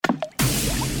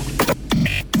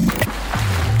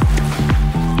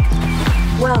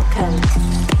Welcome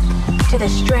to the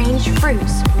Strange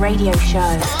Fruits radio show.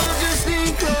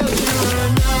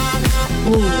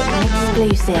 New and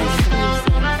exclusive.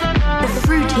 The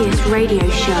fruitiest radio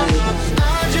show.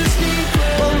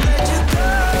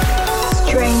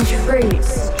 Strange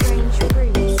Fruits.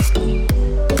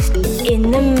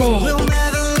 In the mix.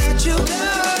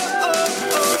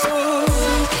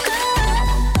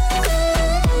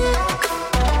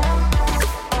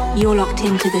 You're locked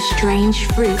into the Strange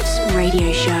Fruits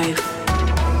radio show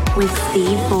with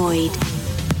Steve Boyd.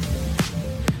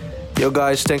 Yo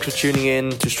guys, thanks for tuning in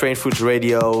to Strange Fruits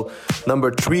Radio, number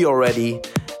 3 already.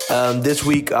 This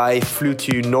week I flew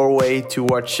to Norway to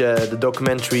watch the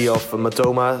documentary of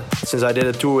Matoma, since I did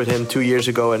a tour with him 2 years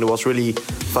ago, and it was really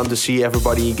fun to see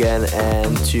everybody again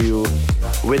and to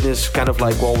witness kind of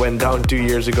like what went down 2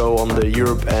 years ago on the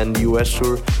Europe and US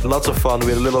tour. Lots of fun. We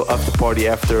had a little after party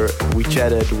after. We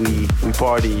chatted, we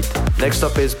partied. Next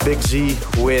up is Big Z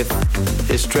with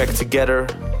his track Together.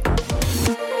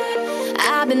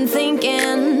 I've been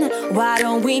thinking, why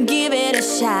don't we give it a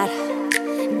shot?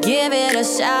 Give it a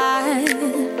shot.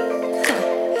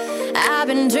 I've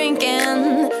been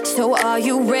drinking, so are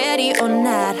you ready or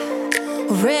not?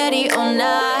 Ready or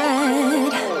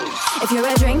not? If you're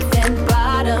a drink, then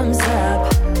bottoms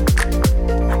up.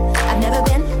 I've never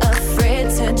been afraid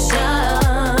to jump.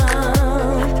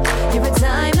 You're a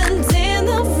diamond in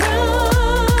the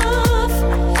rough,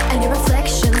 and your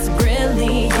reflection's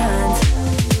brilliant.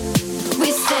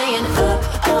 We're staying up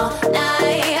all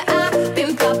night. I've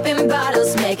been popping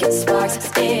bottles, making sparks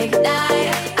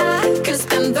ignite. I could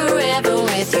spend forever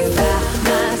with you by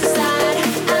my side.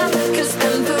 I could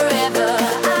spend forever.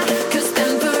 I could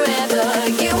spend forever.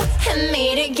 You and me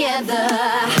together.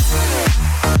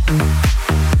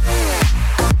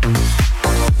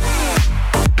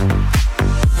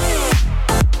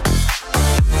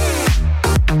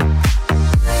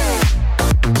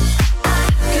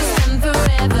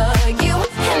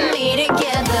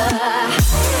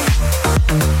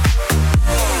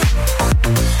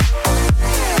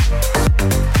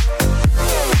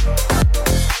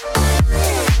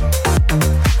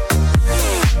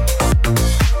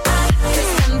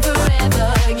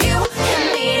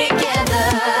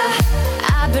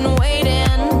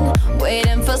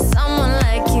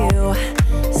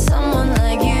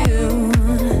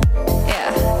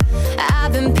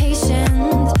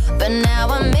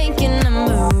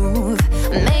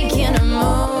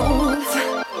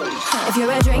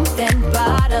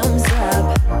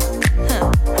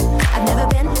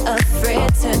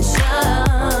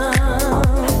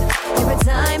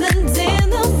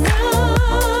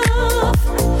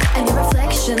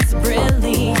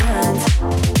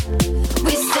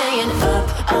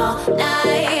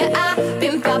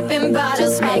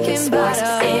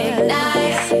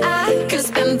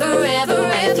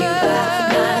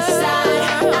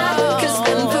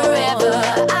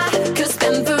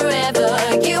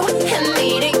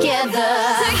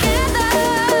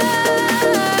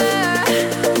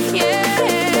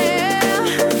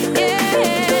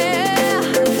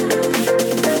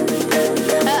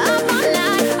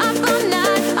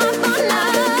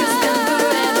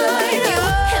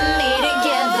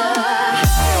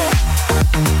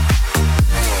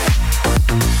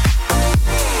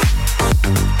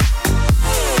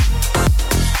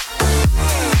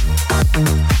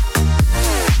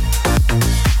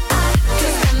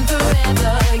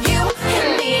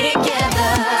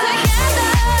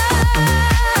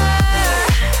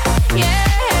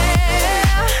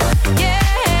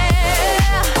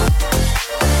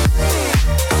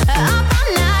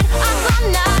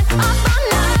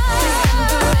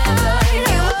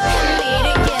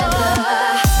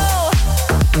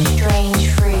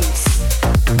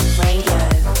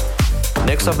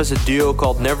 A duo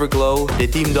called Neverglow. They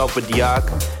teamed up with Diak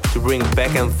to bring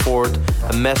Back and Forth,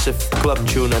 a massive club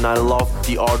tune, and I love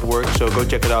the artwork, so go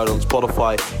check it out on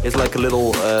Spotify. It's like a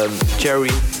little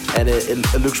cherry, and it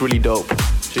looks really dope.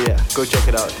 So yeah, go check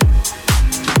it out.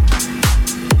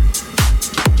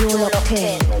 You're locked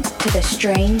in to the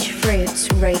Strange Fruits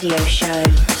radio show.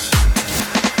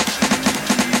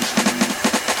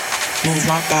 Move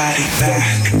my body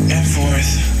back and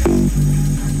forth.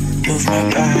 Move my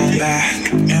body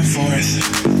back and forth.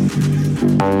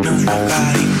 Move my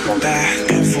body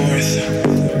back and forth.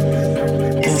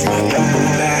 Move my body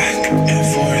back and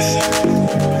forth.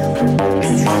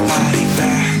 Move my body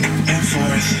back and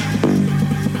forth.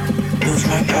 Move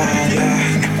my body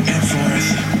back and forth.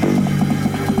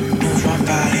 Move my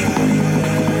body.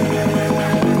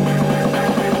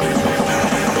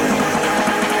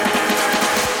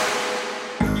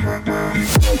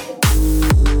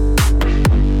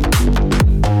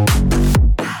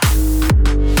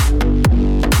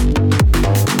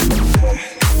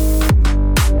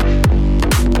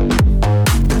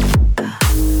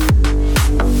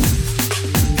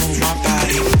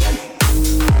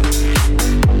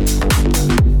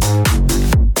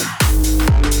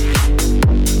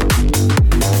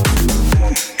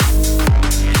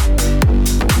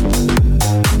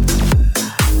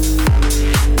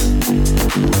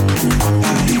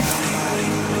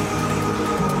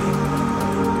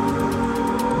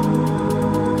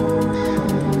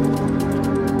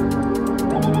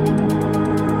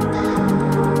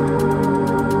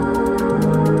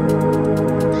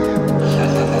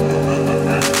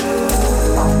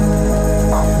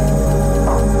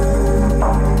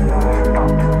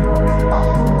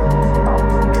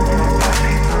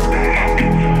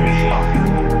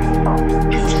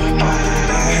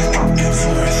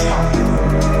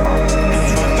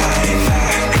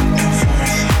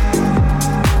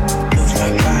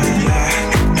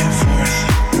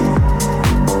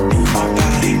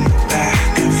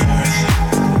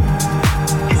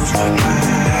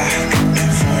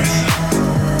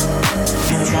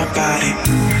 body.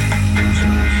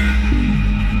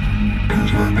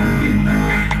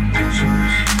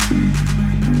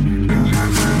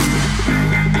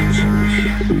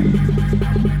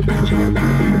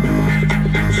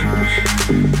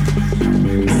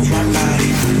 Move my body. Move my body.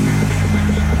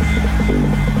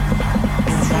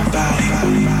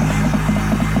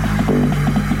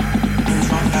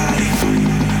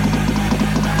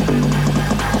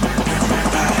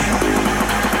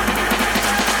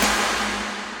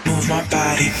 Move my body. Move my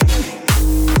body.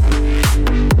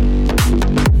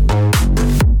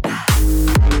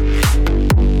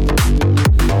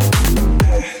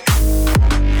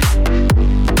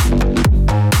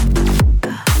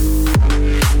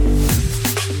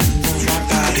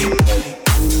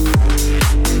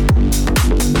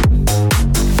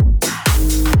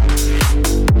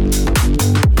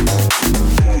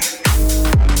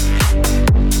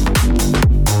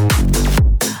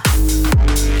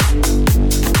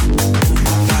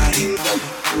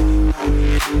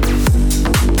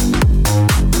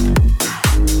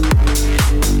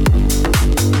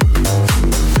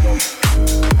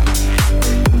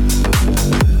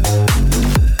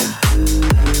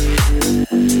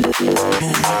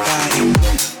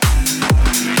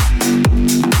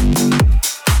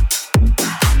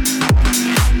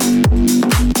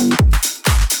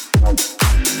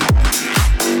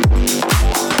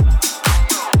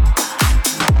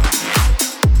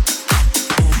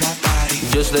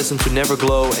 Listen to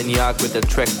Neverglow and Yak with their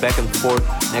track Back and Forth.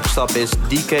 Next up is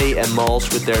DK and Malls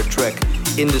with their track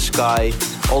In the Sky.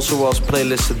 Also was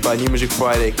playlisted by New Music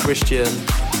Friday Christian,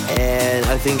 and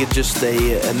I think it's just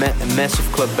a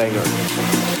massive club banger.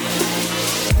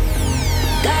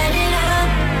 Light it up,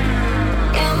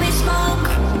 and we smoke.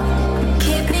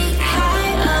 Keep me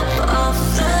high up off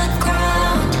the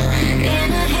ground.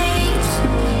 In a haze,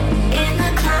 in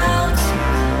the clouds.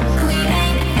 We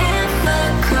ain't ever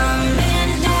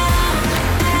coming down,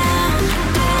 down,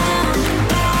 down,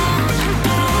 down,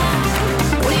 down.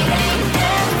 We ain't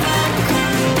ever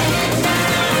coming down,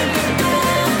 down,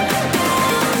 down,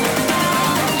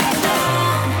 down, down.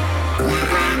 We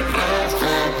ain't ever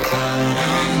coming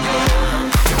down.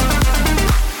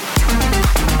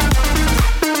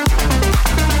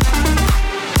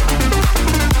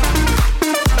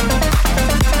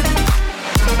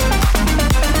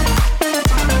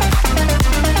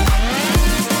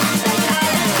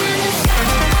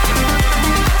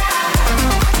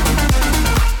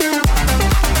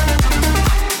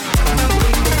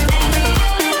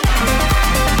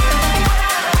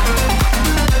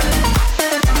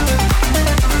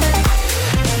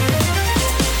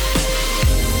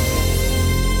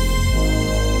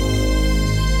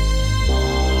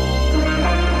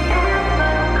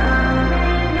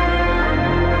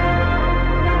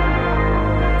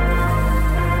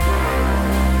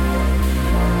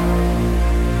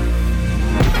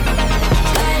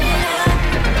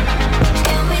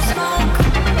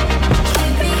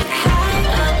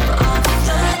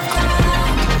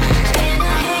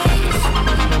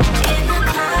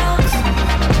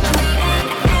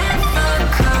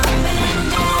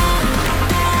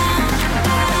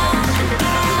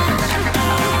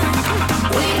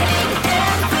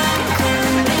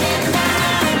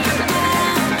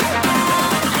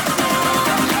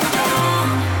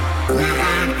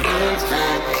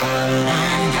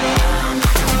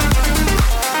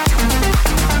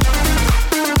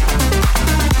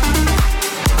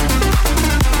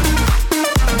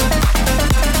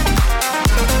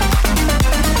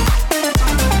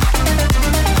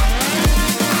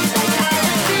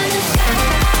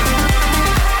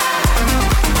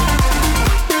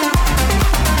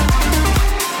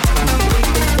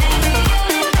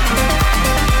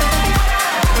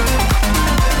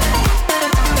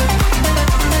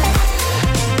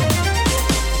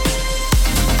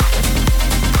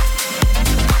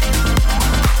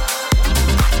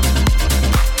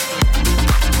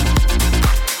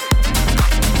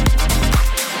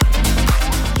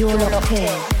 You're locked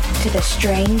in to the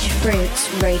Strange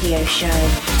Fruits radio show.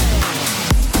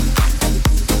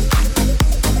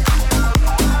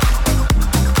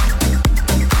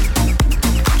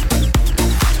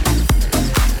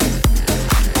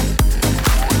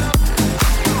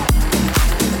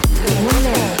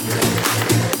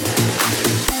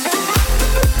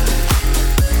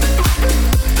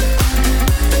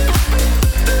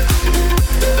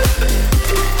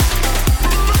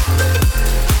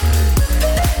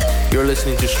 You're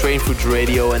listening to Strange Fruits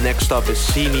Radio, and next up is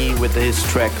Sini with his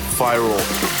track Viral.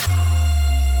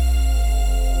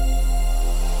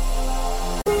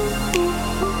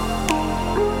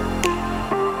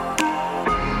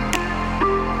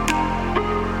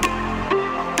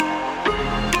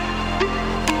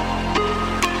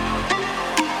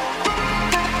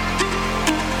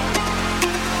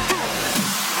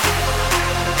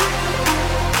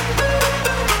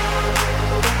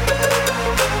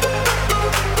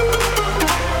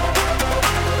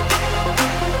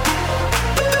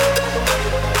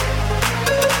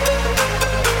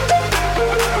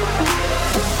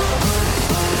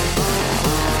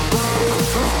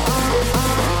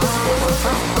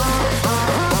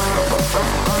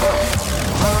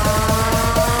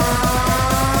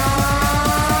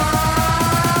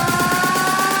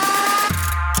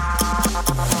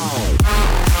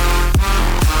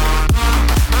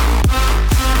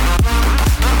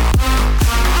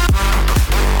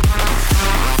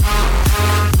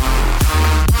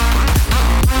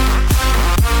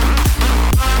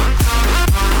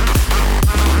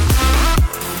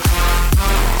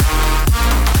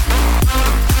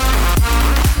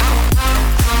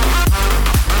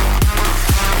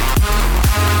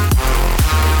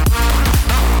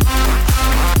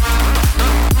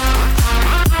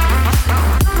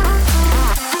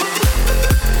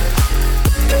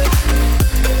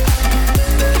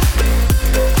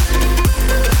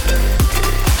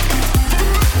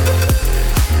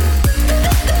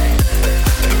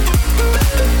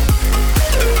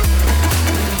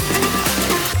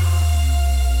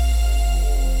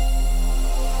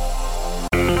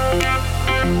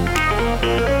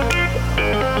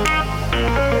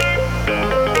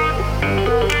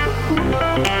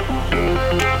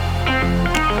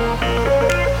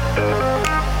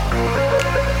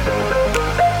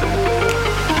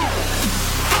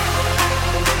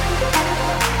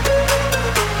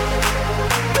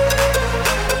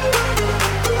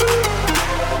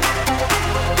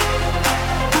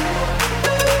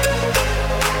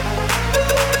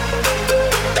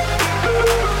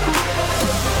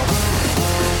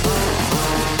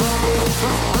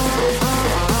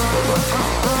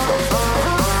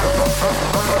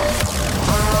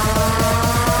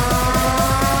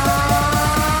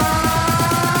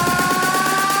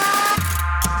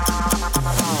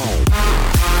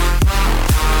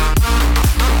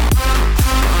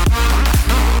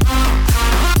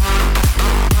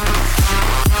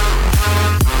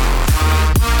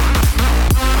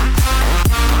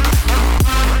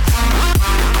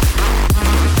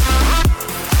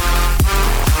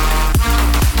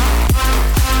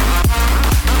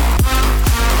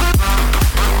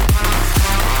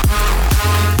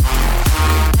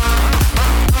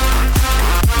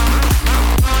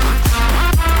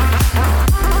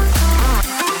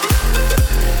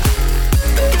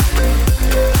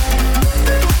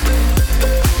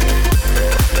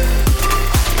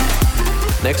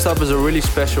 Next up is a really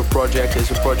special project. It's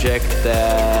a project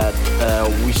that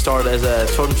we started as a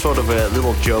sort of a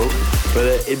little joke, but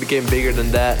it became bigger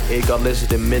than that. It got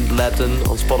listed in Mint Latin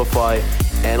on Spotify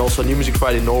and also New Music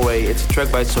Friday Norway. It's a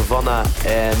track by Savannah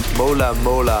and Mola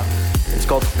Mola. It's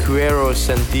called Quiero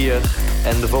Sentir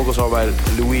and the vocals are by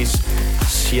Luis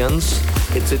Cians.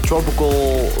 It's a tropical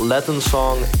Latin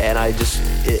song and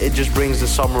it just brings the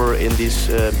summer in these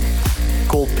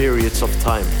cold periods of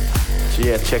time. So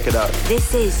yeah, check it out.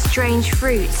 This is Strange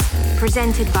Fruits,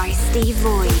 presented by Steve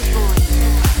Void.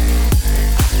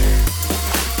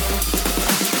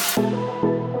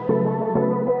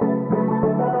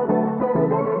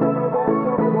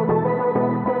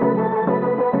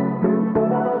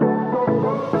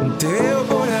 Te veo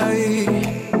por ahí,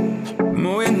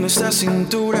 moviendo esa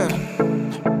cintura,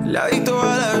 ladito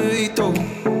a ladito,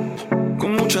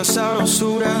 con mucha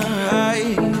sabrosura.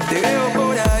 Ay, te veo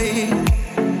por ahí,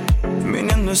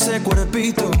 meneando ese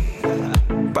cuerpito,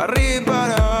 para arriba y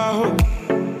para abajo,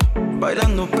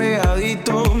 bailando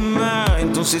pegadito.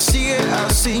 Entonces sigue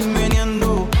así,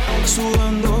 meneando,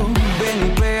 sudando, ven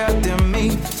y pégate a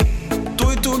mí.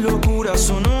 Tú y tus locuras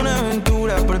son una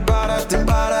aventura, prepárate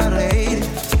para reír.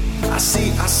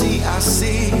 Así, así,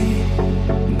 así,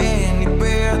 ven y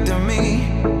pégate a mí.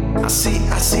 Así,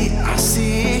 así,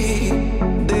 así,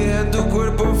 deja tu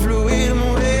cuerpo fluir,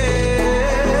 mujer.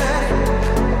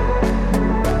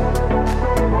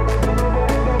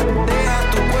 Deja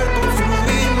tu cuerpo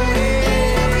fluir, mujer.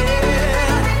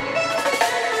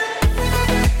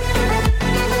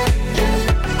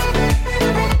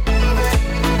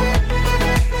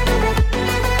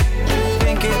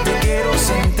 Ven que te quiero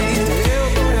sentir, te veo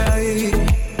por ahí,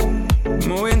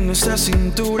 moviendo esa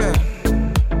cintura,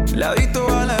 ladito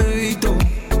a ladito,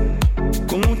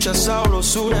 con mucha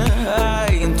sabrosura.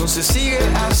 Ay, entonces sigue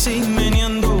así,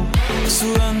 meneando,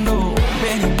 sudando,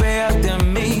 ven y pégate a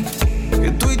mí.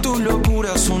 Que tú y tus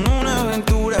locuras son una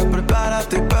aventura,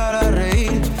 prepárate para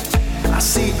reír.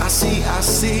 Así, así,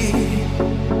 así,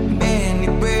 ven y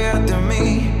pégate a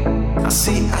mí.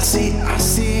 Así, así,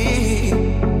 así,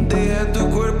 deja tu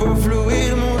cuerpo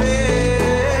fluir, mujer.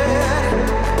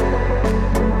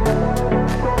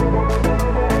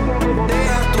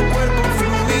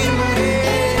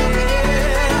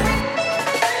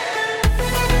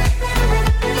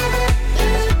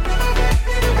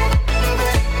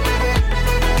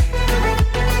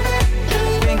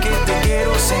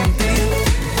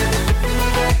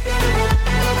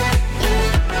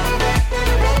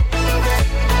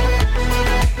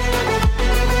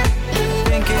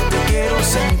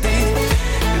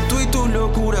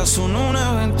 Son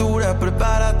una aventura,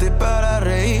 prepárate para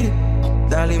reír.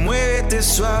 Dale, muévete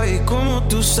suave, como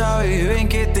tú sabes. Ven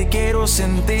que te quiero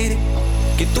sentir,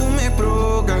 que tú me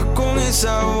provocas con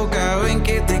esa boca. Ven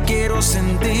que te quiero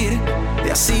sentir, y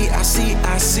así, así,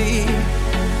 así,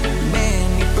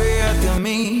 ven y pégate a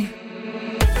mí.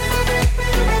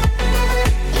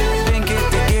 Ven que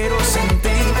te quiero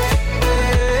sentir,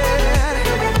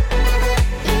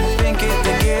 ven que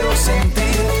te quiero sentir.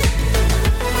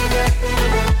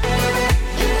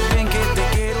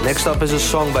 Next up is a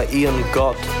song by Ian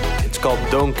Gott. It's called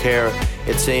Don't Care.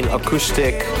 It's an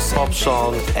acoustic pop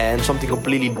song and something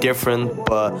completely different,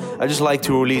 but I just like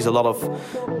to release a lot of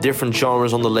different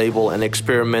genres on the label and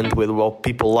experiment with what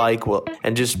people like,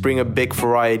 and just bring a big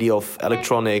variety of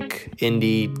electronic,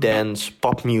 indie, dance,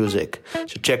 pop music.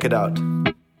 So check it out.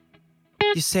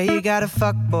 You say you got a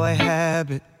fuckboy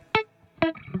habit,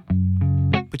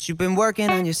 but you've been working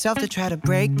on yourself to try to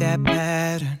break that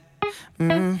pattern.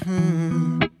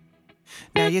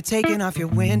 Now you're taking off your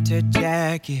winter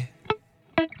jacket.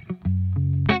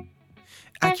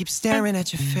 I keep staring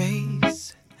at your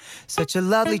face, such a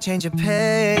lovely change of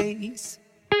pace.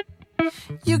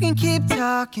 You can keep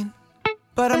talking,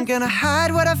 but I'm gonna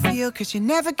hide what I feel, 'cause you're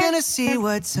never gonna see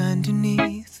what's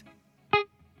underneath.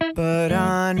 But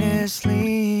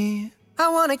honestly, I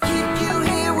wanna keep you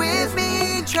here with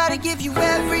me, try to give you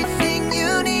everything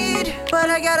you need. But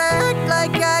I gotta act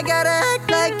like I gotta act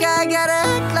like I gotta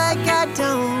act like I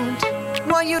don't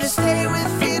want you to stay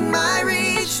within my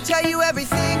reach, tell you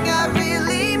everything I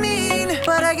really mean.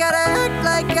 But I gotta act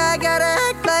like I gotta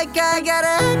act like I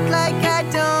gotta act like I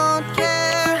don't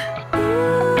care.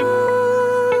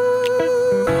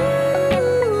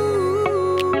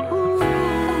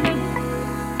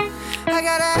 I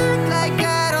gotta act like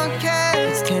I don't care.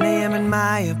 It's 10 a.m. in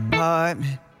my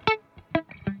apartment.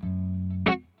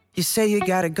 You say you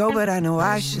gotta go, but I know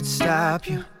I should stop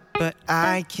you, but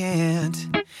I can't.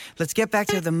 Let's get back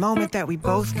to the moment that we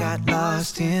both got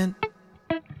lost in.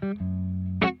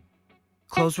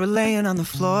 Clothes were laying on the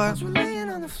floor,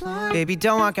 Baby,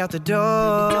 don't walk out the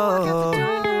door.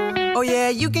 Oh yeah,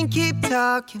 you can keep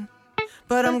talking,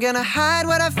 but I'm gonna hide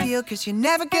what I feel, 'cause you're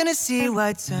never gonna see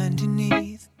what's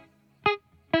underneath.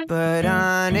 But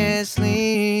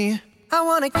honestly, I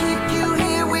wanna keep you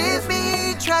here with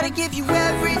me, try to give you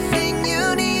everything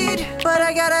you need. But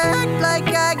I gotta act like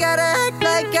I gotta act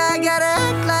like I gotta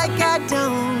act like I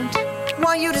don't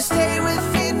want you to stay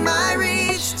within my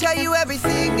reach, tell you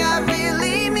everything I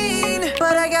really mean.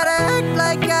 But I gotta act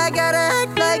like I gotta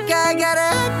act like I gotta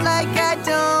act like I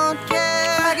don't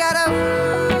care. I gotta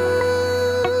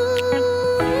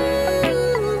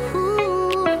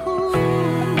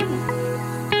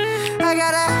I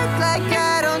gotta act like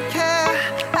I don't care.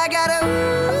 I gotta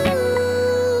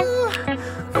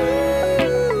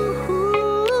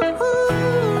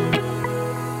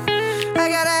I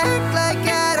gotta act like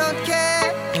I don't care.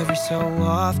 Every so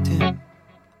often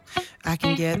I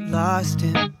can get lost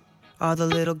in all the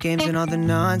little games and all the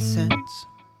nonsense.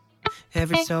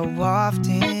 Every so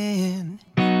often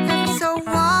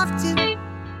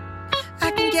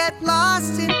I can get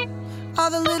lost in all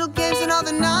the little games and all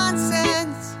the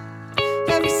nonsense.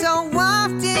 Every so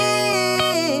often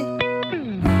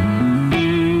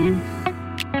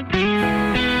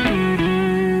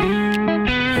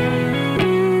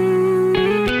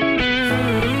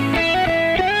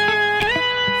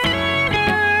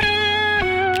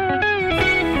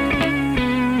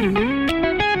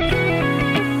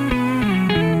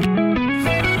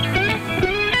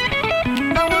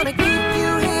I wanna keep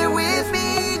you here with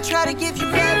me, try to give you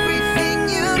everything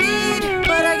you need.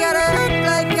 But I gotta act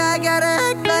like I gotta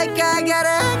act like I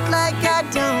gotta act like I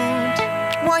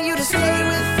don't want you to stay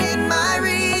within my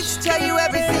reach, tell you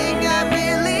everything I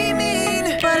really mean.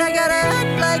 But I gotta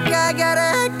act like I gotta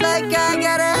act like I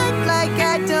gotta act like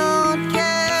I don't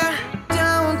care.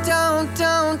 Don't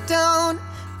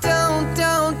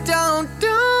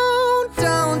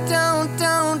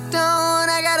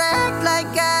I gotta act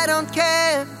like I don't care.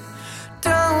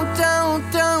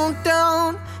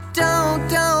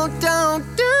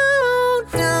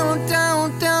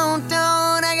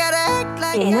 Don't I gotta act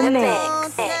like In I the don't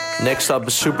mix. care. Next up,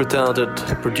 a super talented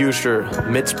producer,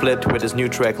 Mid-Split, with his new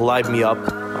track Light Me Up.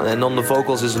 And on the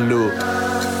vocals is Lou.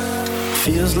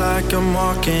 Feels like I'm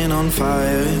walking on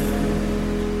fire.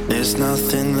 There's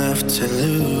nothing left to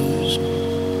lose.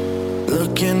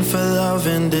 Looking for love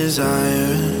and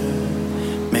desire.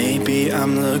 Maybe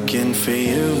I'm looking for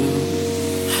you.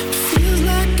 Feels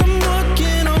like I'm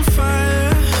walking on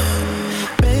fire.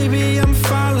 Baby, I'm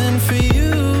falling for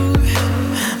you.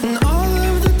 And all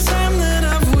of the time that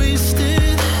I've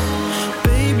wasted,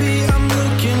 baby, I'm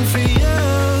looking for you.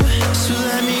 So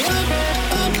let me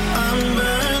up, I'm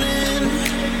burning.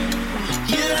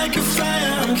 You're like a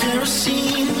fire, I'm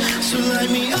kerosene. So light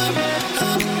me up,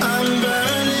 I'm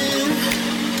burning.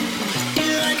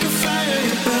 You're like a fire,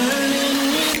 you're burning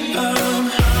me up.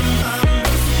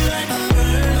 You're like a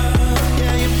burn up.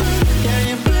 Yeah, you burn, yeah,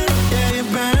 you burn, yeah,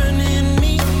 you're burning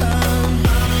me up.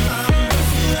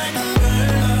 You're like a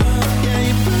burn up. Yeah,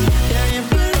 you burn, yeah, you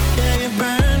burn, yeah, you're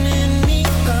burning me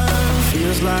up.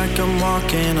 Feels like I'm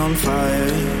walking on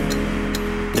fire.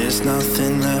 There's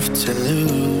nothing left to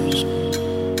lose.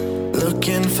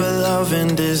 Looking for love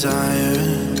and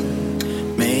desire.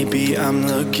 Maybe I'm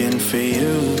looking for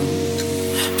you.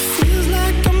 Feels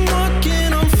like I'm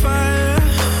walking on fire.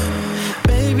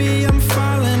 Baby, I'm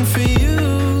falling for you.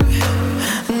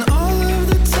 And all of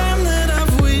the time that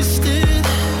I've wasted,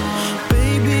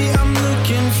 baby, I'm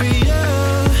looking for you.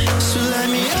 So light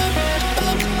me up,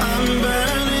 I'm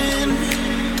burning.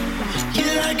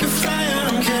 You're like a fire,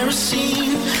 I'm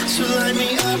kerosene. So light me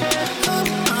up,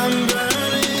 I'm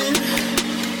burning.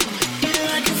 You're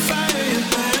like a fire, you're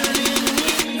burning me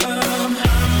up.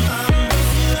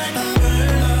 You're like a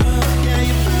burn up. Yeah,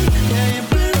 you burn, yeah, you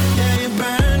burn, yeah, you're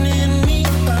burning me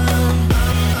up.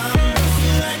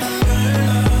 You're like a burn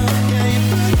up. Yeah, you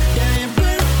burn, yeah, you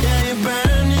burn, yeah, you're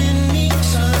burning me.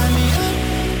 So light me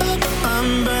up, I'm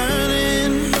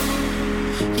burning.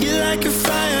 You're like a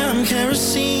fire, I'm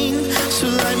kerosene. So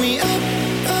light me up,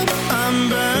 I'm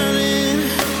burning.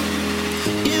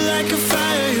 You're like a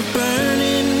fire, you're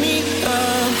burning me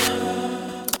up.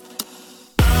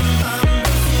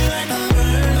 You're like a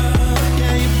burn up.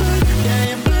 Yeah, you burn, yeah,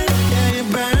 you burn, yeah,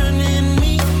 you're burning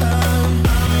me up.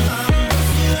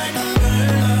 You're like a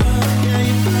burn up. Yeah,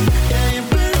 you burn, yeah, you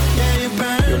burn, yeah, you're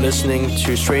burning. You're listening to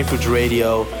Strange Fruits Radio,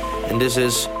 and this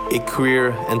is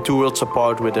Queer and Two Worlds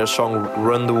Apart with their song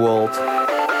Run the World.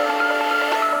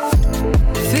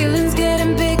 Feelings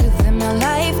getting bigger than my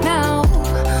life now.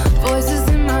 Voices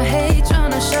in my head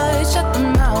trying to shut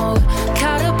them out.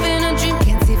 Caught up in a dream,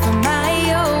 can't see from my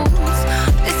eyes.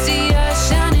 This year I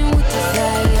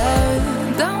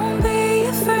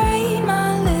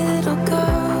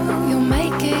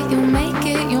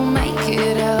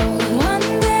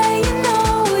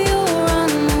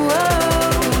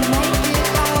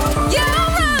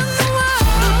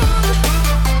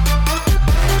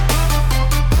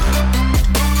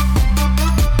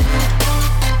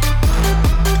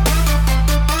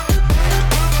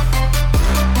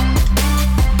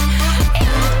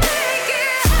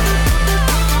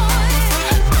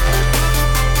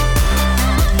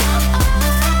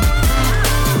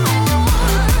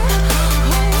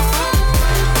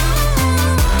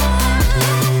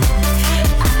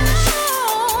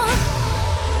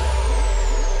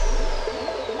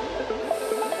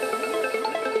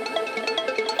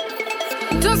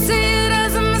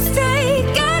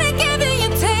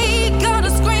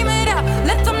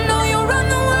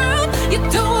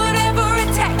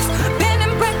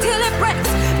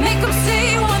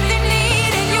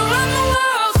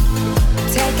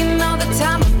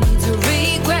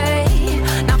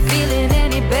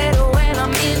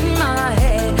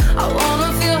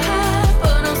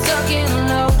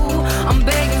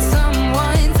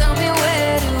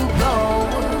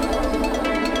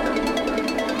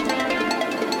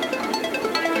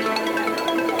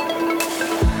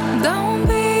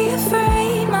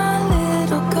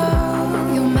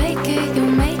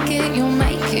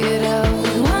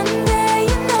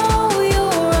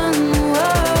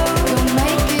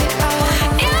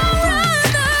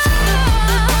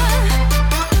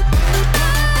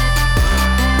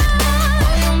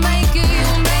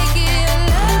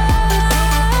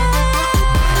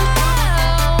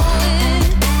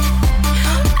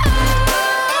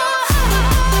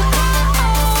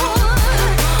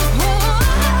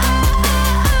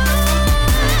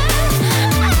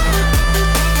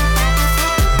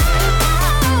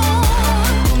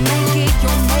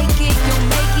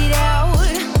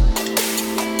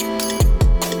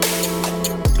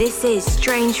is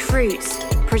Strange Fruits,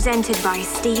 presented by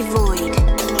Steve Void.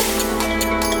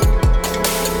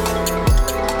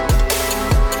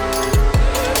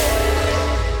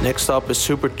 Next up is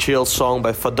super chill song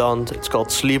by Fadant. It's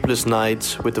called Sleepless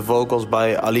Nights with the vocals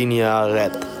by Alinea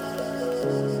Red.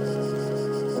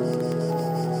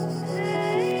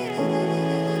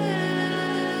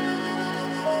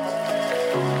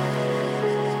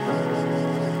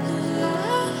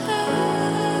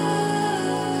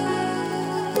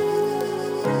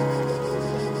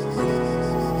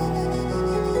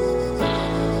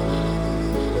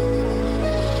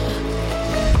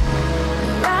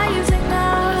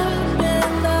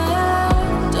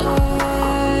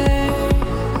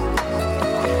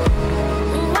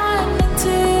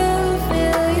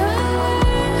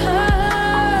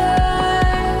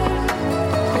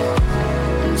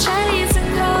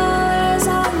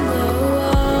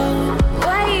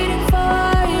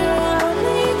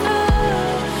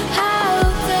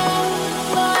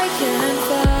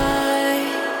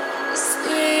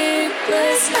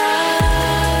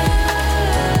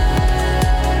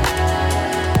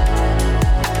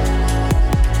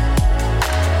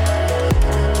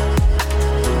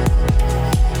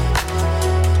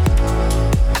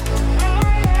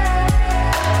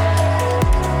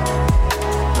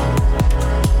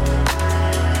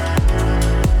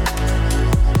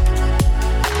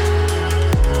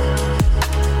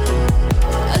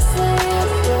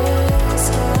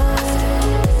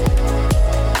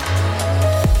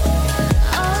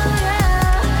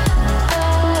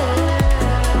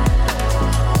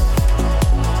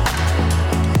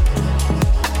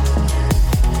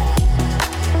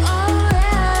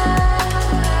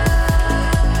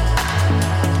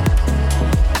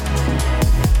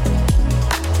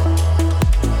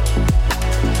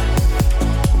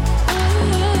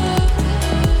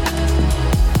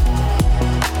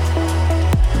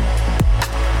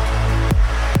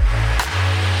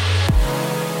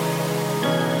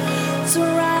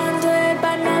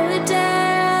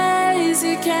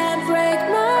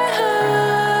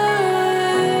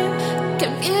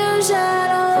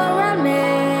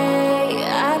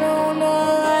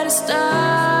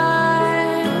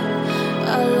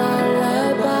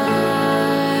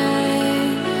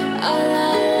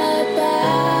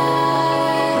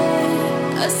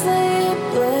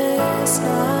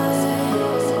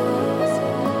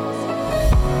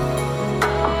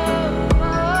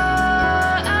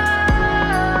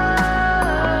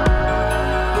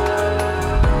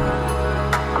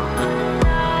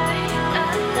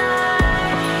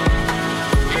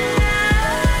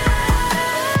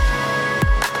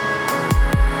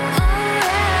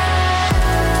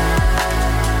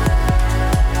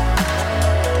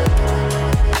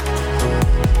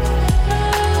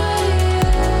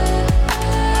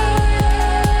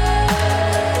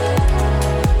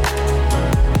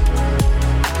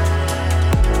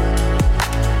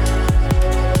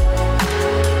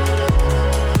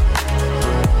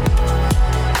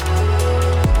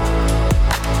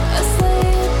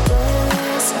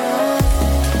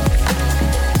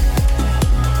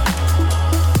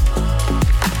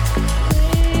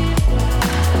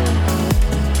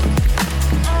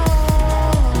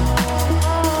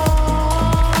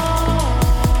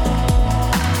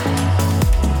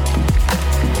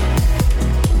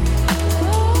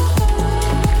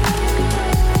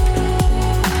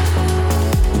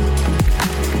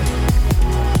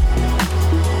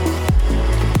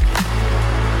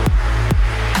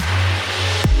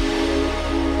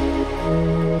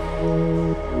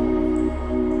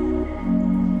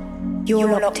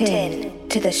 You're locked in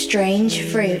to the Strange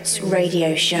Fruits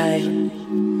radio show.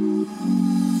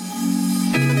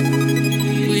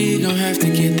 We gon' have to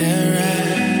get that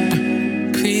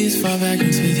right. Please fall back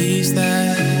into these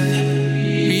thighs.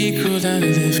 We cool down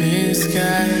a different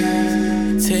sky.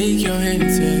 Take your hand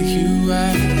and tell you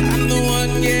why. I'm the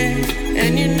one, yeah,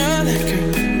 and you know that,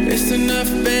 girl. It's enough,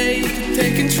 babe.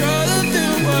 Take control of the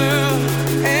world.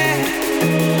 Yeah,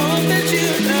 hope that you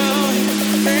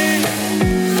know, babe.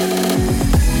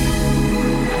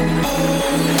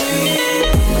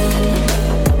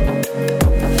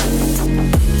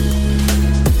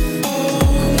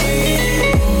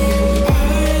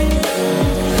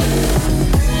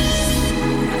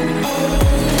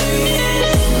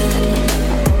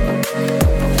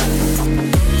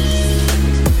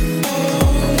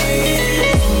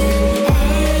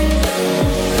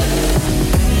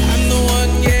 I'm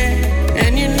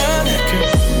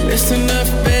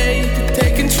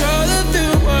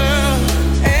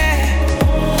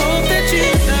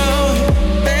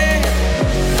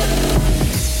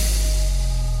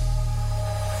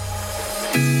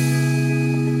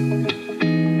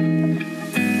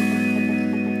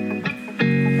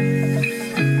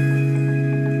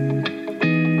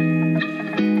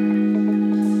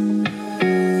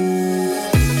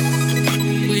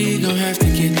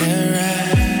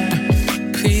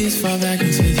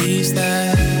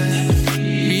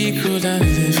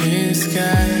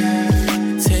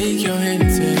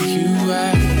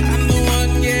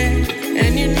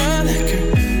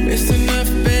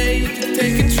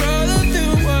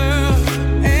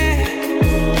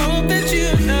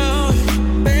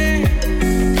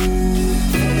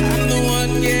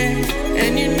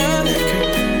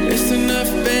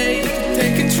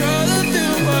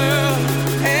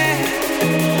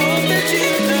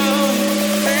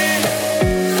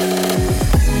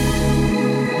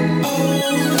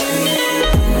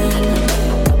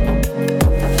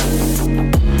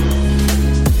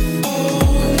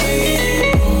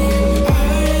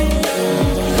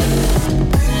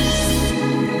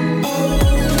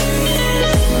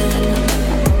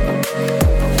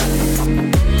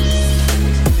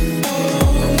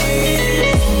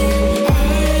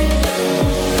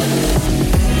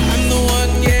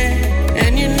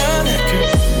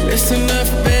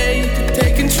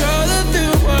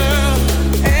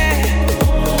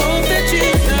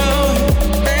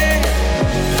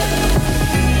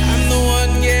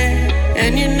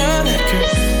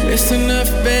It's enough,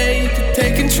 babe, to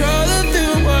take control of the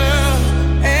world.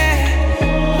 Hey,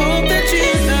 hope that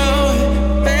you know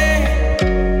it, babe.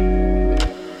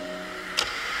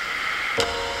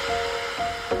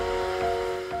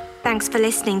 Thanks for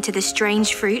listening to the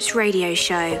Strange Fruits radio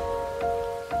show.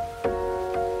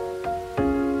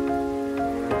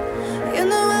 You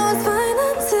know I was fine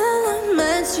until I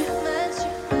met you.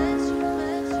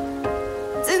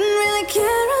 Didn't really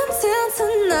care until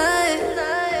tonight.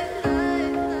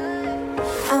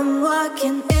 I'm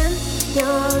walking in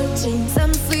your jeans,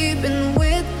 I'm sleeping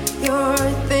with your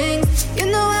things. You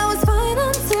know I was fine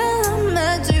until I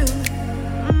met you.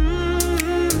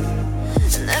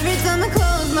 And every time I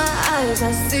close my eyes,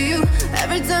 I see you.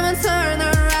 Every time I turn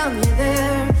around, you're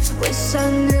there. Wish I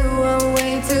knew a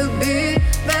way to be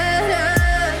better.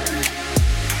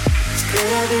 Could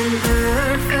have been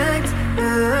perfect,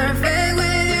 perfect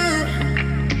with you.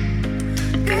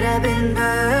 Could have been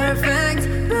perfect,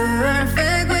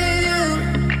 perfect with you.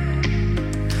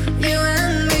 You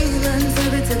and me meant to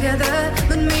be together,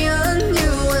 but me on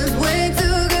you was way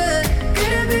too good.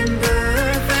 Could have been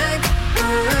perfect,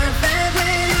 perfect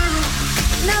with you.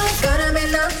 Now it's gonna be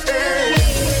nothing.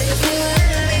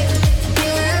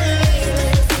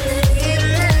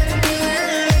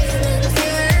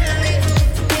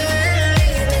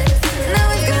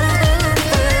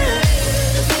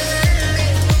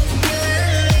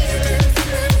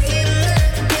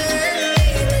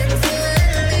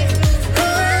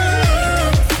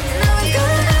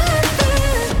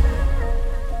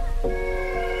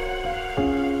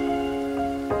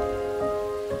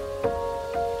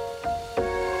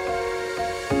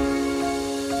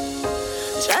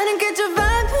 Trying to get your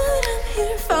vibe, but I'm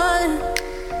here falling.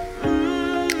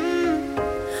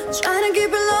 Trying to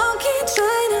keep it low key,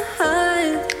 trying to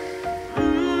hide.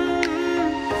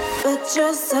 But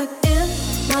you're stuck in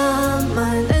my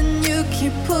mind, and you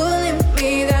keep pulling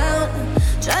me down.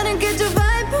 Trying to get your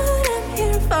vibe, but I'm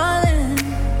here falling.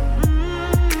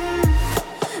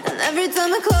 And every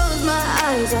time I close my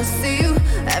eyes, I see you.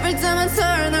 Every time I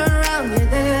turn around, you're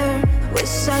there.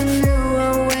 Wish I knew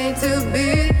a way to be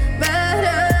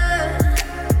better.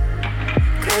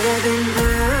 Could have been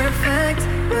perfect,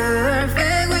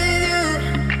 perfect with you.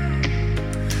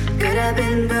 Could have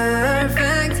been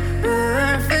perfect,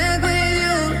 perfect with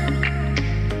you.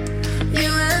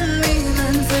 You and me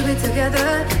meant to be together,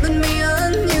 but me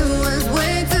on you was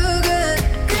way too good.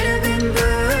 Could have been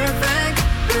perfect,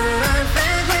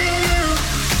 perfect with you.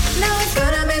 Now it's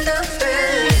gonna be nothing.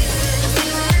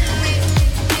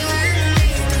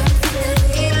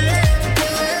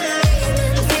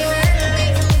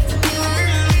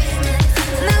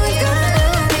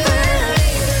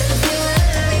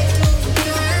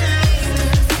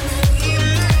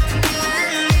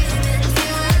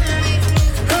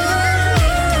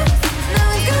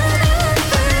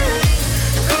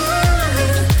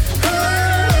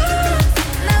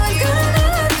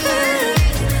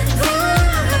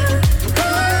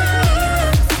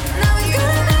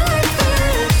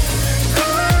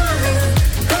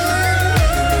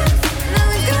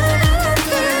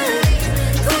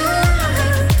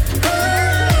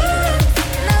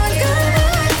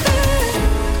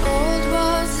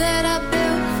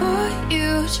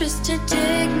 Just to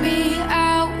dig me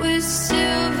out with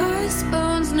silver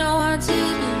spoons. No, I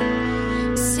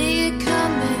didn't see it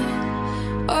coming.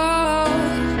 Oh,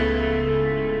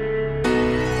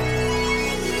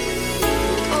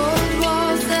 old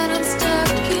walls that I'm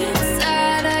stuck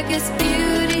inside. I guess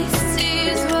beauty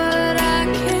sees what I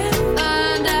can't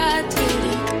find. I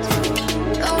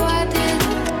didn't, oh, I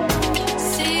didn't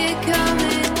see it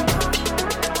coming.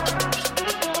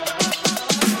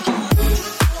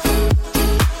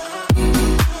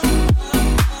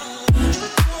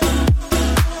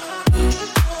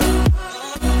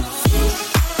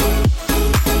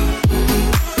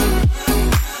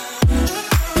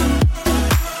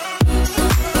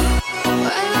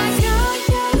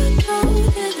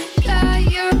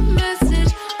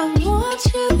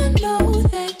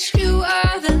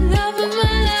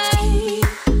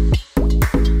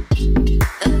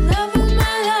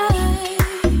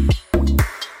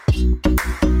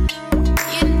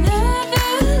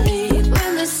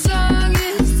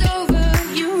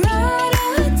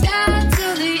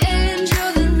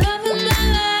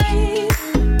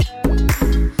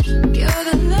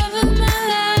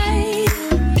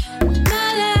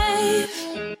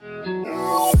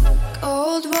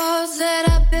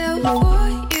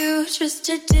 Just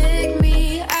to dig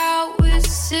me out with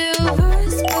silver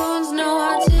spoons. No,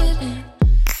 I didn't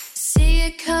see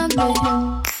it coming.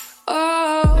 Oh,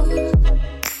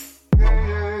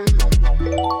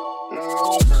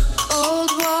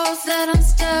 old walls that I'm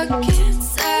stuck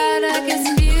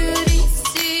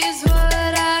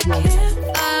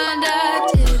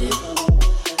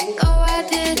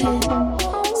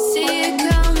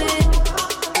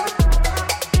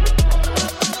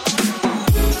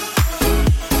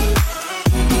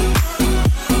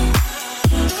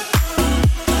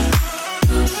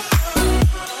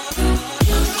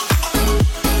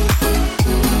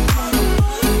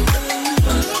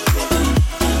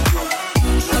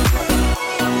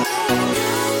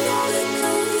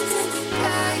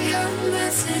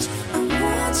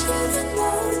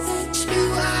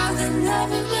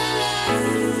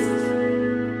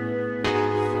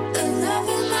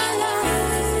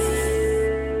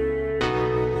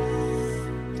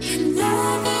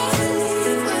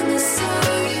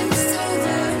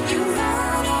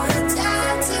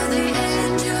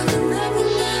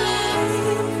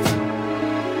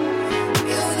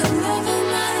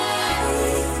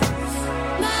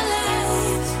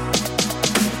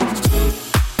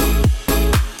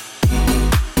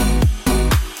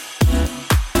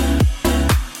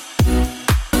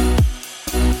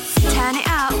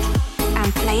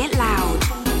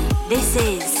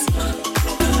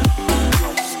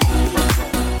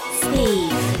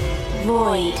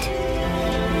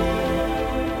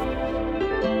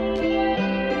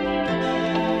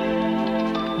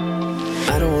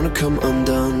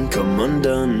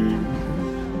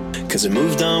 'Cause I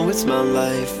moved on with my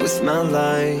life,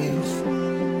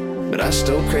 but I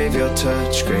still crave your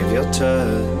touch,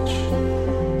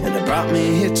 and it brought me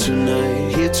here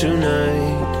tonight,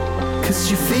 'cause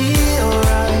you feel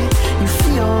right,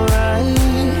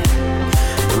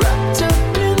 wrapped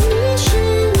up in these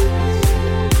sheets,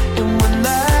 and one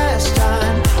last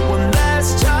time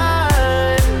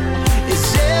is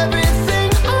everything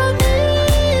I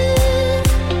need,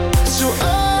 so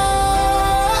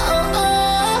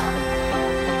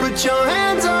put your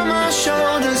hands on my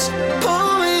shoulders,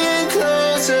 pull me in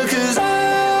closer, 'cause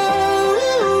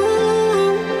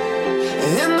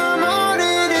in the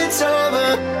morning it's over,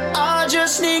 I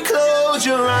just need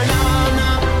closure right now.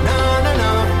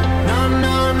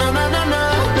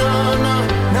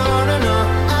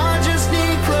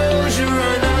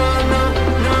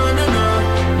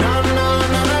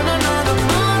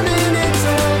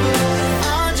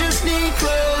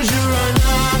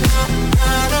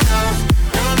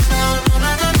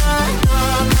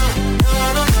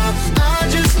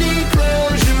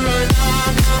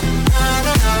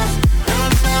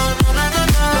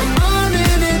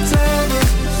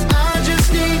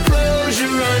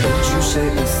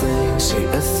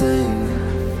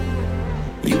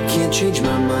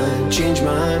 Change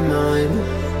my mind.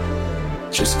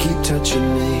 Just keep touching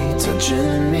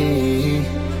me,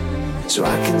 so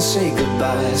I can say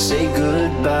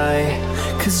goodbye,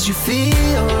 'cause you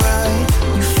feel right,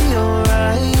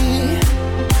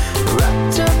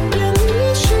 wrapped up in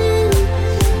these sheets,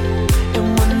 and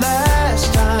one last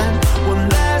time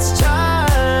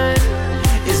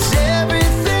is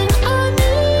everything I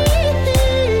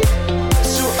need,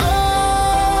 so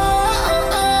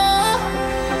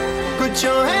put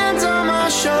your hands on my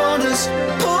shoulders,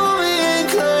 pull me in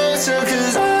closer,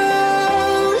 'cause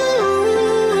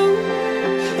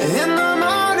in the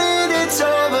morning it's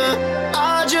over,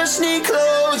 I just need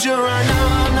closure right now.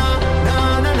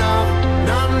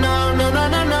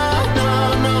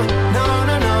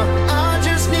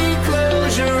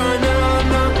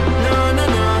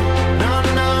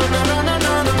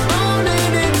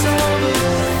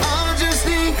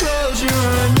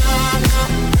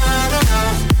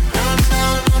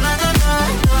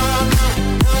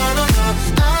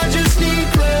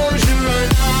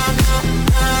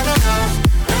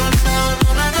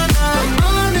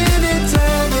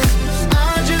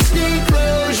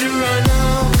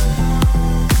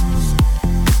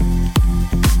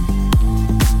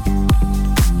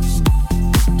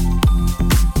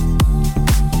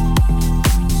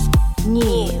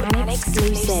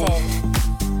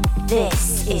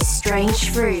 This is Strange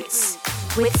Fruits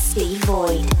with Steve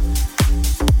Void.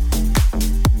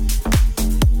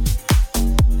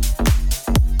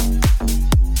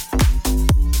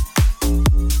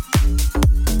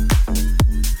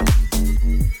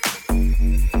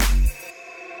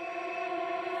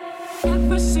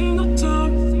 Every single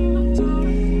time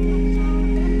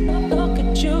look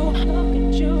at you,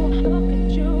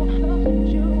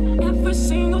 every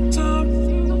single time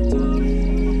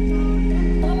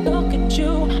look at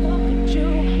you.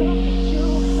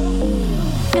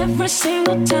 Every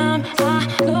single time I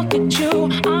look at you,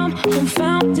 I'm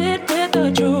confounded with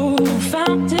the truth,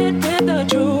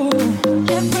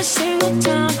 Every single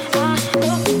time I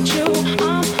look at you,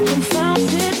 I'm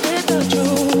confounded with the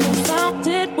truth,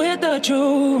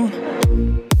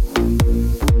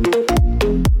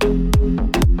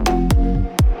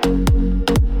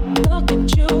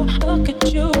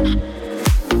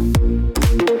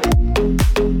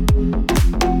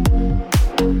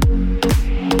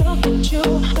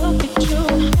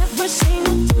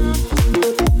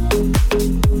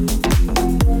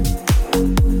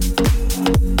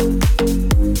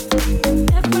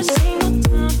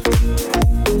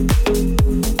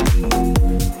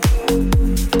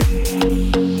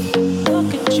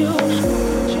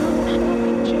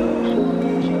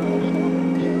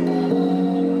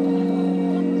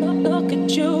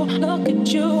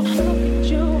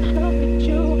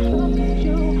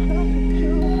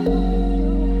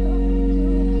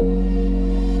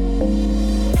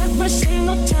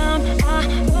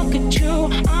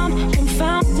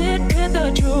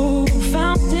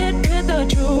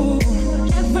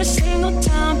 Every single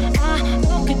time I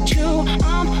look at you,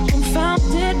 I'm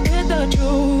confounded with the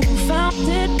truth.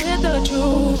 Confounded with the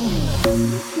truth.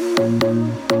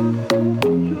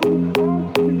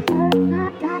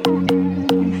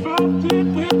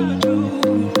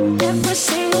 Every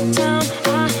single time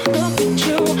I look at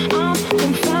you, I'm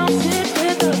confounded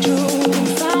with the truth.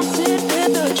 Confounded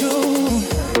with the truth.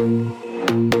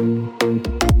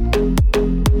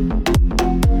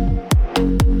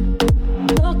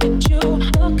 Look at you,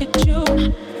 look at you.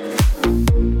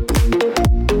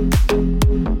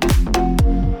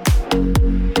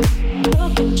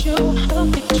 Look at you,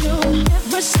 look at you.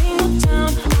 Every single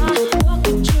time I look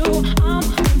at you, I'm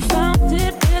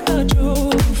confounded with the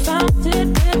truth. Confounded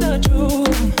with the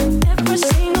truth. Every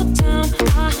single time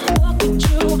I look at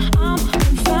you, I'm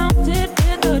confounded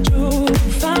with the truth.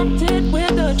 Confounded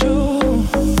with the truth.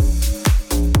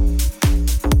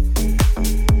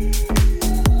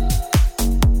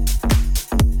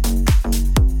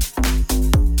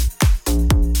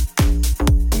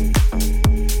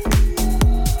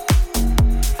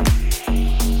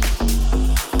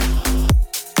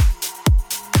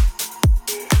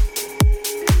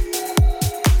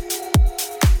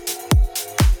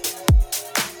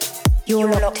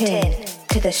 You're locked in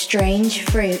to the Strange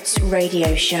Fruits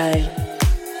radio show.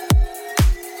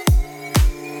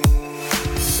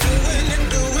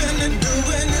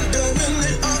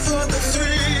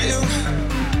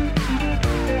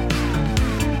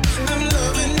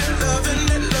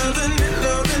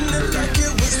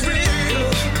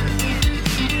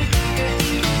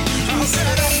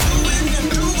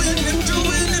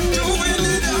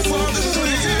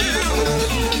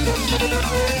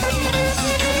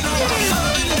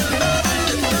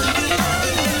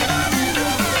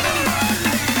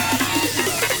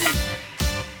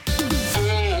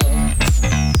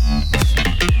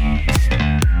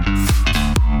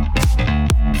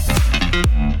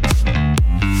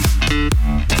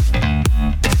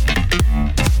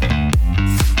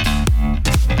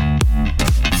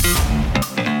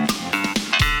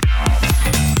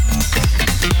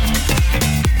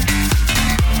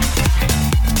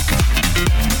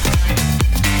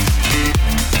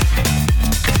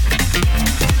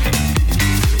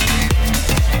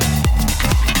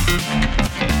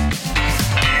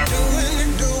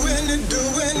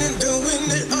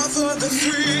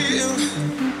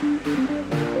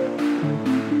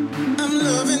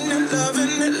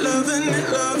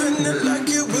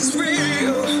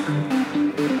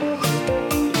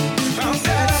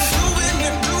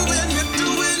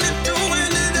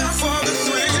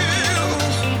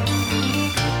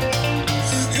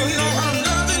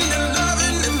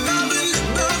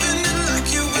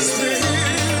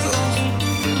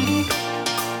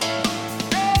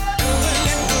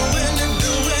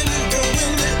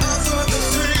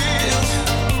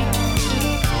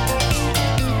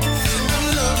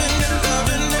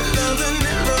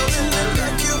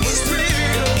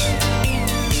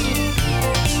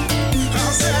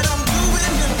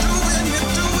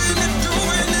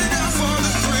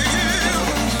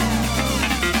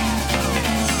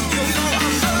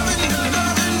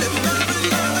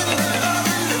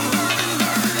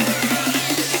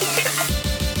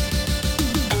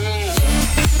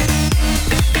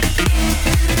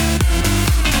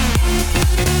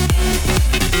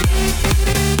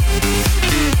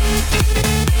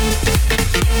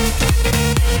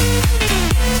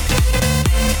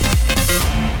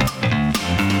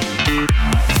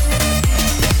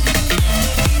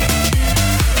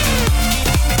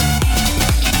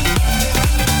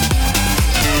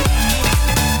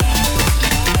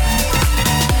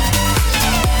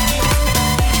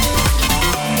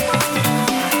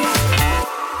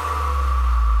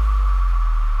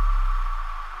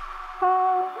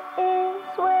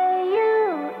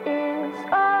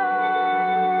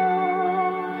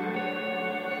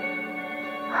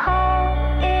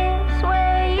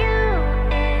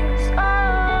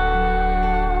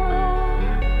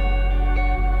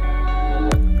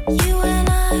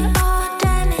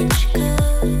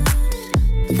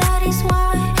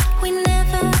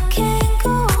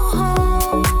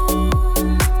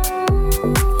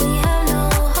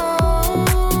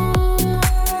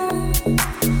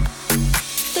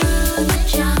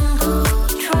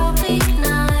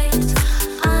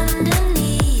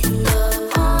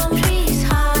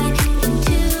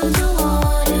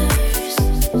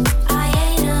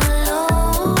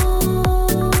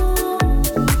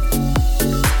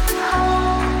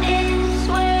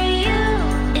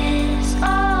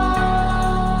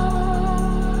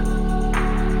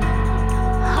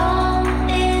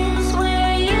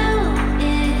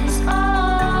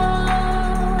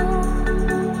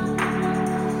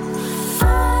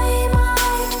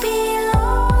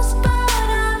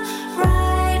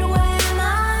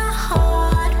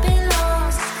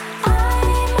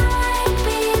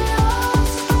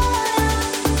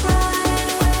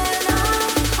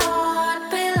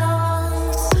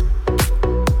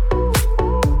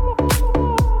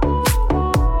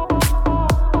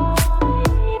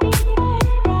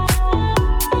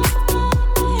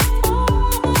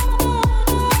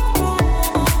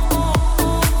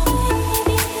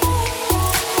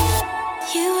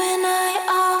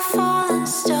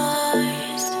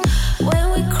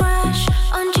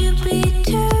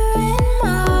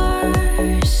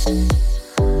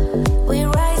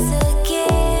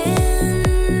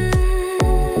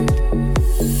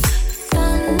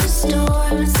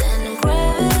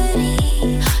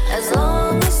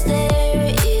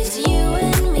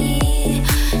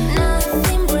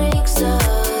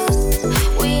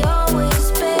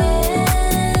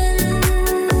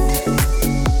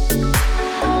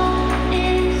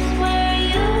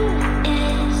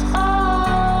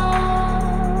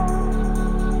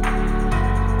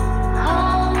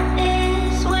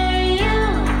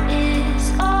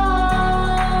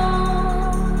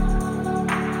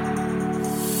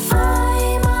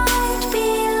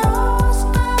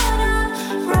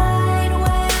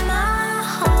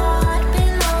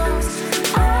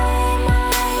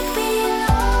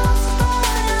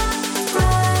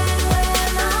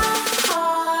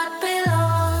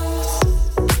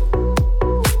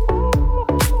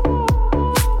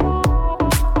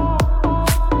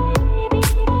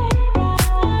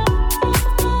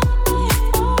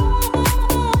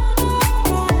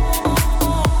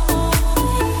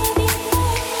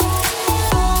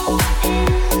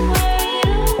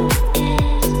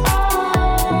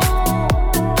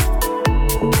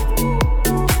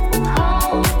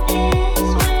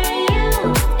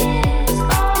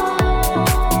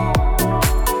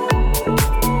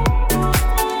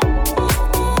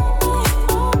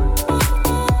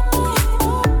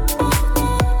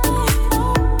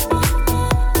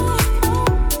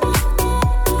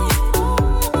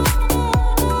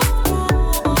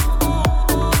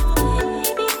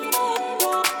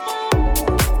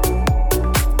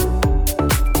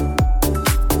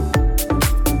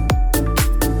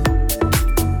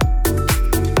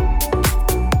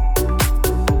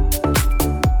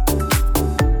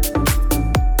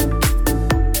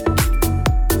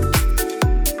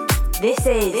 This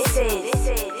is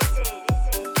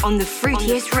on the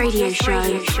fruitiest radio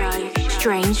show,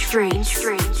 Strange Fruits.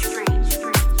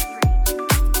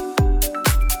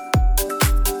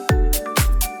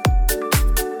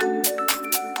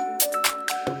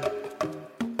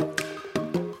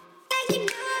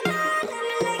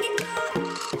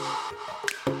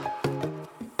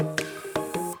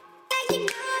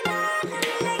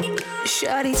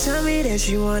 Shawty tell me that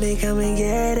you want it, come and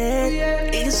get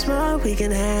it. We can smoke, we can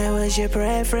have, what's your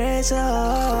preference?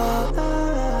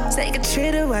 Oh, take a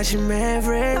trip to watch your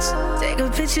Mavericks. Take a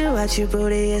picture, watch your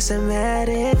booty, it's a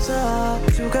madness. Oh,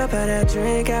 2 cup of that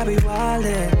drink, I be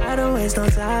wildin'. I don't waste no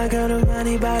time, girl, the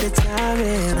money by the time.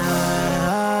 And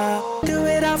do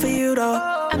it all for you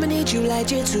though. I'ma need you like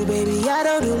Jitsu, baby. I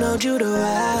don't do no judo.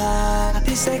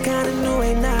 This that kind of new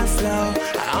ain't not flow.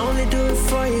 I only do it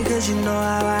for you cause you know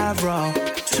how I roll.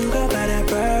 2 cup of that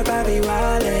burp, I be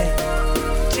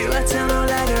wildin'. You a tell no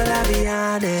lie, girl, I be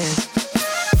honest.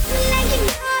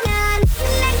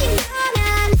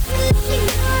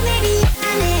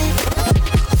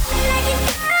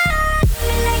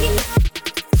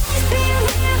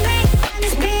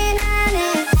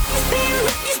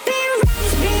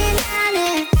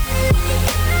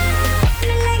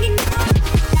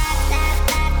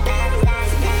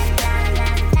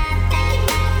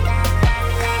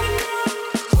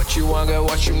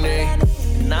 What you need,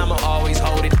 and I'ma always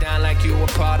hold it down like you a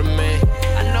part of me.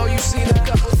 I know you seen a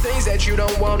couple things that you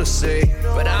don't wanna see,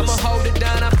 but I'ma hold it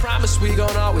down, I promise we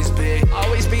gon' always be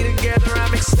together.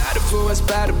 I'm excited for what's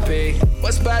about to be,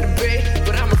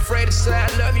 but I'm afraid to say I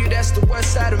love you, that's the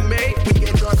worst side of me. We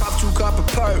get drunk off 2 cup of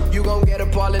perp, you gon' get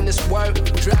up all in this work.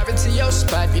 We driving to your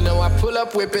spot, you know I pull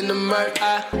up whipping the murk.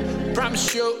 I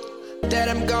promise you that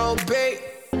I'm gon' be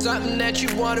something that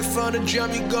you wanted from the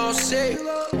jump, you gon' see.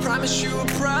 Promise you a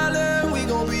problem, we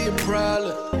gon' be a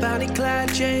problem. Bonnie,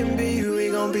 Clyde, J&B, we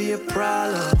gon' be a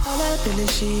problem. All up in the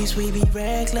sheets, we be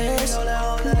reckless.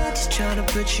 I'm just tryna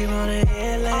put you on a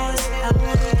hit list. I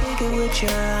wanna kick it with you,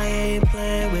 I ain't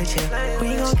playing with you.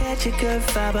 We gon' catch a good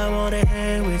vibe, I wanna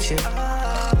hang with you. 2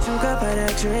 cup of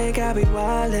that drink, I be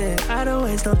wildin'. I don't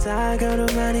waste no time, girl,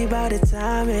 the money by the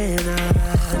time. And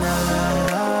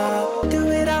do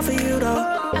it all for you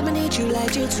though. I'ma need you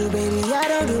like Jitsu, baby. I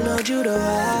don't do no judo.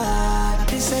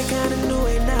 This ain't kinda new,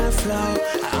 ain't not flow.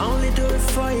 I only do it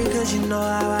for you cause you know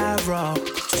how I roll.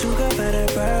 2 cup of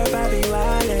that burp, I be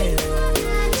wildin'.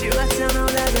 You I tell no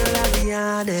lie, girl, I be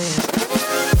honest.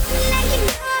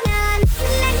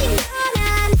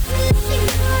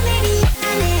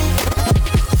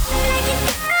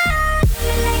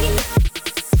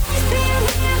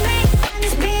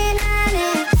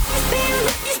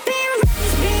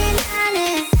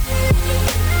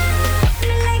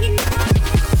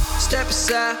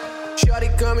 Shorty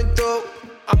coming through,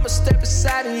 I'ma step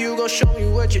aside and you gon' show me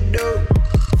what you do.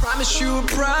 Promise you a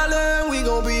problem, we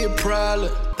gon' be a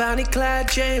problem. Bonnie, Clyde,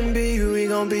 J&B, we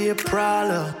gon' be a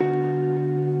problem.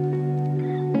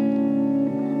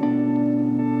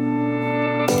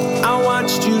 I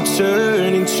watched you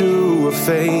turn into a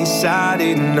face I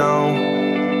didn't know.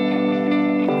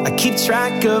 I keep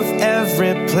track of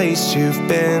every place you've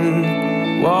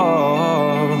been.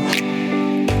 Whoa.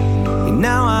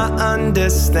 Now I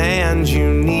understand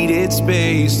you needed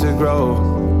space to grow.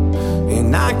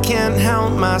 And I can't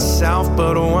help myself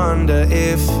but wonder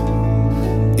if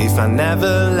I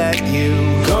never let you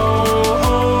go,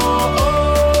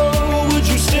 would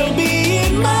you still be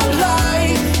in my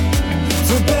life?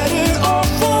 For better or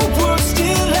for worse,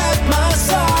 still at my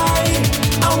side.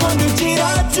 I wonder, did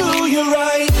I do you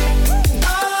right?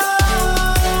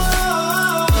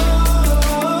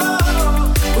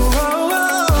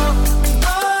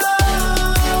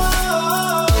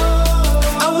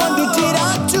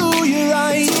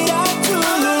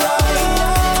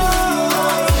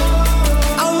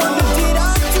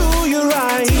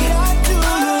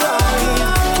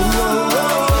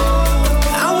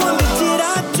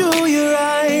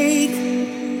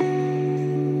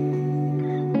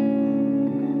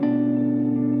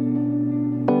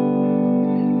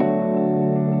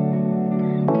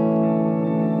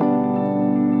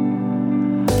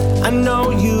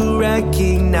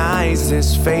 Recognize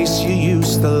this face you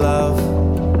used to love.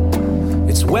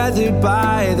 It's weathered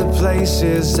by the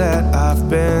places that I've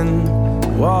been.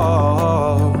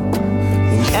 Whoa.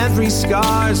 And every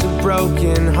scar's a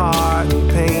broken heart and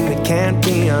pain that can't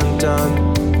be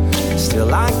undone.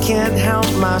 Still I can't help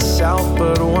myself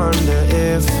but wonder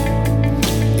if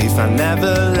I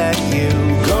never let you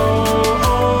go.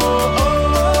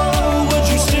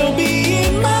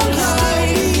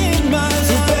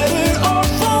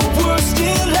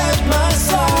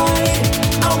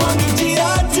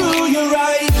 Do you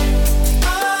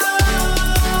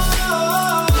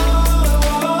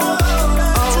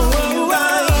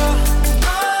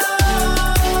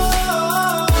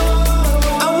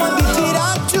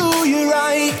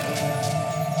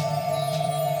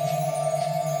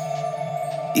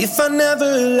If I never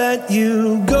let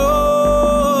you go,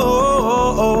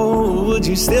 would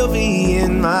you still be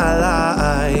in my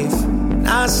life?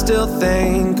 I still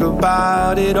think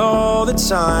about it all the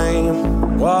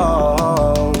time.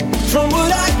 Whoa. From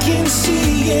what I can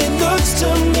see, it looks to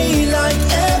me like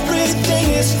everything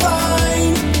is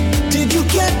fine. Did you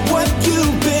get what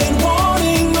you've been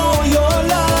wanting all your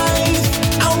life?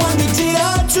 I wonder, did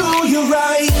I do you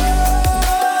right?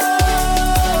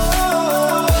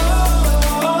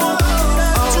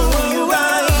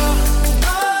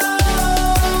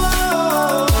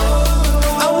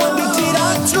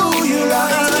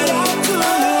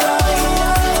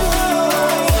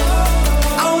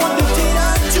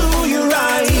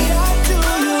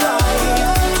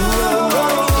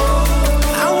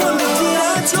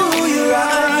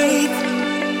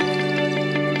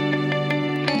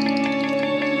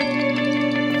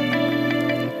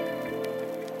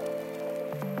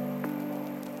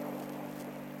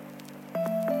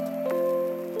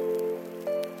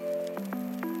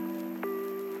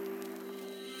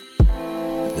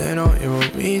 They don't hear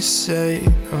what we say,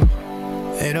 no.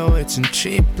 808s and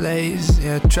cheap lays,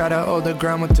 yeah. Try to hold the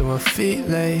ground until our feet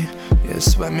lay, yeah.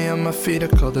 Sweat me on my feet, I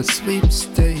call it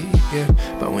sweepstake, yeah.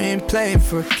 But we ain't playing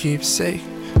for a keepsake,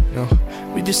 no.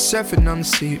 We just surfing on the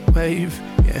sea wave,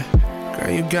 yeah.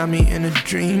 Girl, you got me in a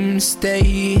dream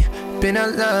state. Been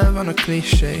out love on a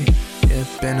cliche, yeah.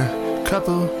 Been a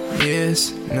couple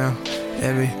years now.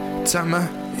 Every time my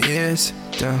ears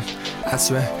down, I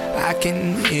swear I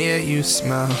can hear you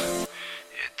smile.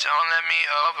 Yeah, don't let me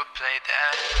overplay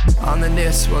that. On the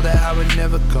this world that I would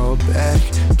never go back.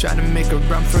 Try to make a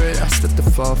run for it, I slip to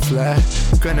fall flat.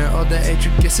 Granted all the age,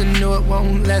 you guess I knew it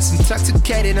won't last.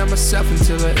 Intoxicated on myself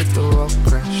until I hit the wall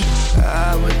crash.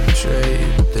 I would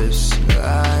trade this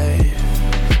life,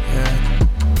 yeah,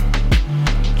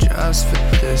 just for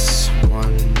this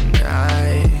one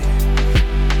night.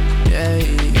 Yeah,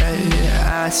 yeah,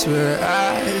 yeah, I swear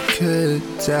I could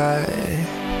die,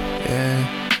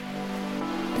 yeah.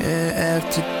 Yeah,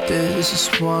 after this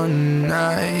one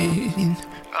night.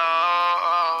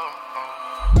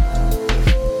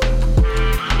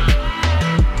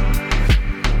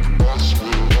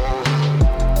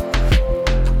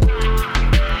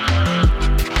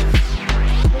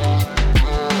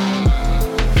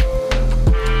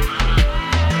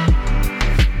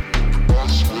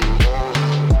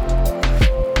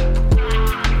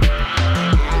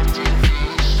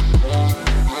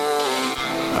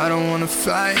 I don't wanna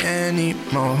fight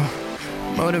anymore.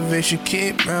 Motivation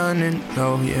keep running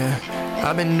low, yeah.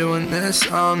 I've been doing this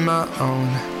on my own.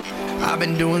 I've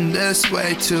been doing this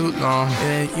way too long.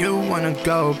 Yeah, you wanna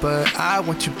go, but I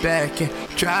want you back. Yeah,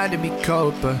 try to be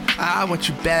cold, but I want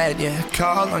you bad. Yeah,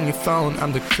 call on your phone,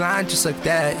 I'm declined just like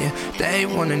that. Yeah, they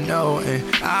wanna know, and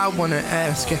I wanna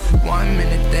ask. Yeah, 1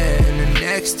 minute there, and the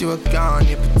next you are gone.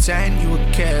 You pretend you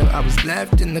would care. I was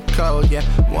left in the cold. Yeah,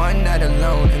 one night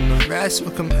alone, and the rest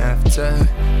will come after.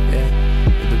 Yeah,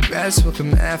 the rest will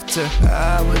come after.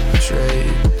 I would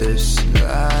trade this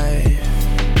life,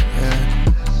 yeah,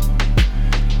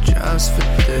 just for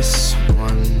this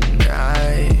one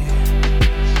night.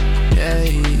 Yeah,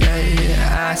 yeah,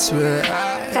 yeah, I swear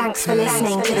Thanks for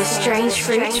listening to the Strange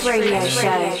Fruits Radio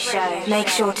Show. Make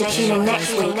sure to tune in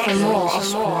next week for more.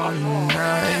 One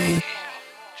night.